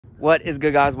What is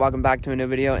good, guys? Welcome back to a new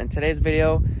video. In today's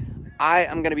video, I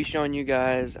am going to be showing you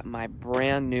guys my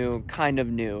brand new, kind of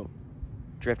new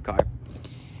drift car.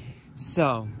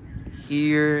 So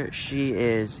here she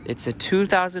is. It's a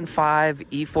 2005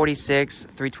 E46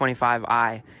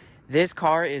 325i. This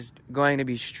car is going to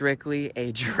be strictly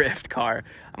a drift car.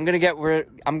 I'm gonna get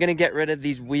rid of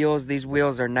these wheels. These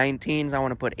wheels are 19s. I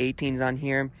want to put 18s on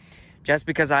here, just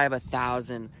because I have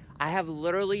 1,000. I have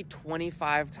literally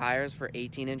 25 tires for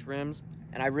 18-inch rims,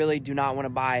 and I really do not want to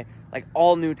buy like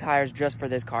all new tires just for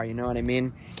this car. You know what I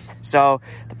mean? So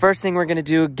the first thing we're gonna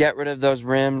do, get rid of those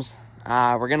rims.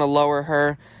 We're gonna lower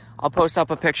her. I'll post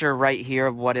up a picture right here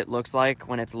of what it looks like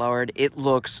when it's lowered. It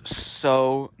looks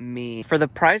so mean. For the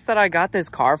price that I got this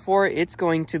car for, it's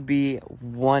going to be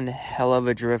one hell of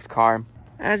a drift car.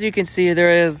 As you can see,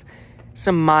 there is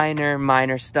some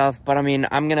minor stuff, but I mean,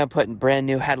 I'm gonna put brand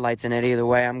new headlights in it either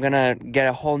way. I'm gonna get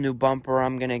a whole new bumper.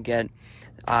 I'm gonna get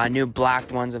new black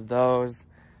ones of those.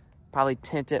 Probably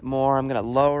tint it more. I'm gonna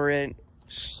lower it.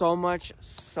 So much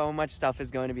stuff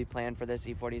is going to be planned for this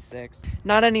E46.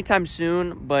 Not anytime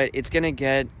soon, but it's gonna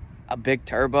get a big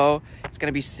turbo. It's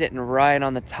gonna be sitting right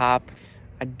on the top.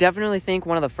 I definitely think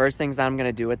one of the first things that I'm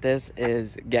gonna do with this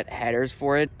is get headers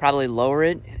for it. Probably lower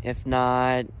it, if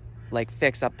not like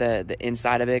fix up the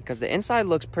inside of it, because the inside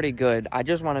looks pretty good. I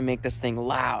just want to make this thing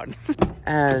loud.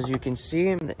 As you can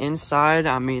see, the inside,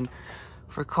 I mean,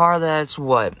 for a car that's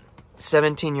what,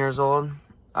 17 years old,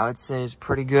 I would say is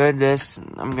pretty good. This,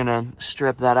 I'm gonna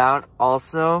strip that out.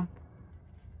 Also,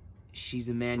 she's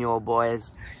a manual,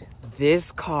 boys.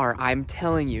 This car, I'm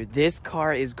telling you, this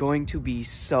car is going to be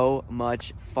so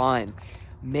much fun.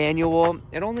 Manual,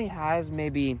 it only has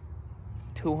maybe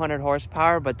 200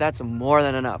 horsepower, but that's more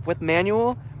than enough. With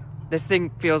manual, this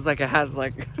thing feels like it has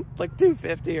like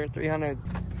 250 or 300.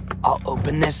 I'll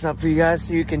open this up for you guys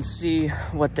so you can see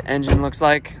what the engine looks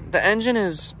like. The engine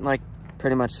is like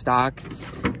pretty much stock.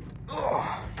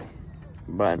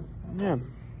 But yeah,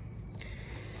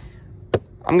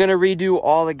 I'm gonna redo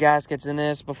all the gaskets in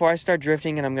this before I start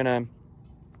drifting, and I'm gonna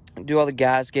do all the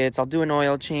gaskets. I'll do an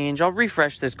oil change. I'll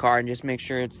refresh this car and just make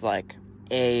sure it's like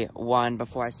A1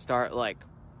 before I start like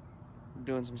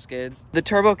doing some skids. The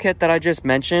turbo kit that I just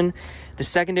mentioned, the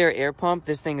secondary air pump,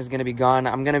 this thing is going to be gone.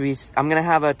 I'm going to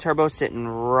have a turbo sitting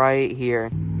right here.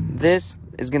 This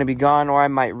is going to be gone, or I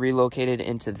might relocate it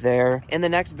into there. In the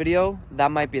next video,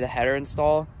 that might be the header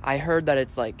install. I heard that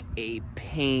it's like a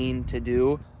pain to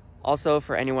do. Also,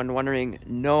 for anyone wondering,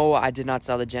 no, I did not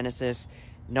sell the Genesis.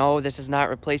 No, this is not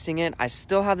replacing it. I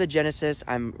still have the Genesis.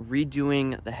 I'm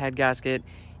redoing the head gasket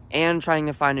and trying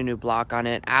to find a new block on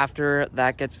it. After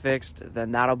that gets fixed,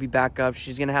 then that'll be back up.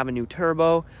 She's gonna have a new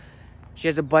turbo. She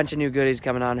has a bunch of new goodies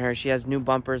coming on her. She has new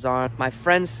bumpers on. My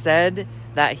friend said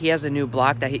that he has a new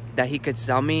block that he could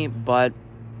sell me, but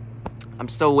I'm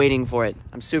still waiting for it.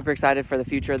 I'm super excited for the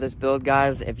future of this build,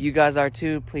 guys. If you guys are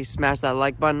too, please smash that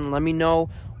like button. Let me know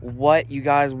what you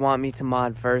guys want me to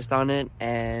mod first on it,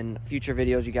 and future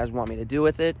videos you guys want me to do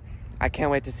with it. I can't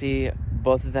wait to see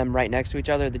both of them right next to each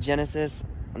other, the Genesis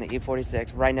and the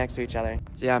E46 right next to each other.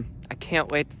 So yeah, I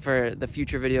can't wait for the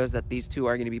future videos that these two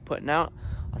are going to be putting out.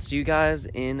 I'll see you guys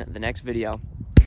in the next video.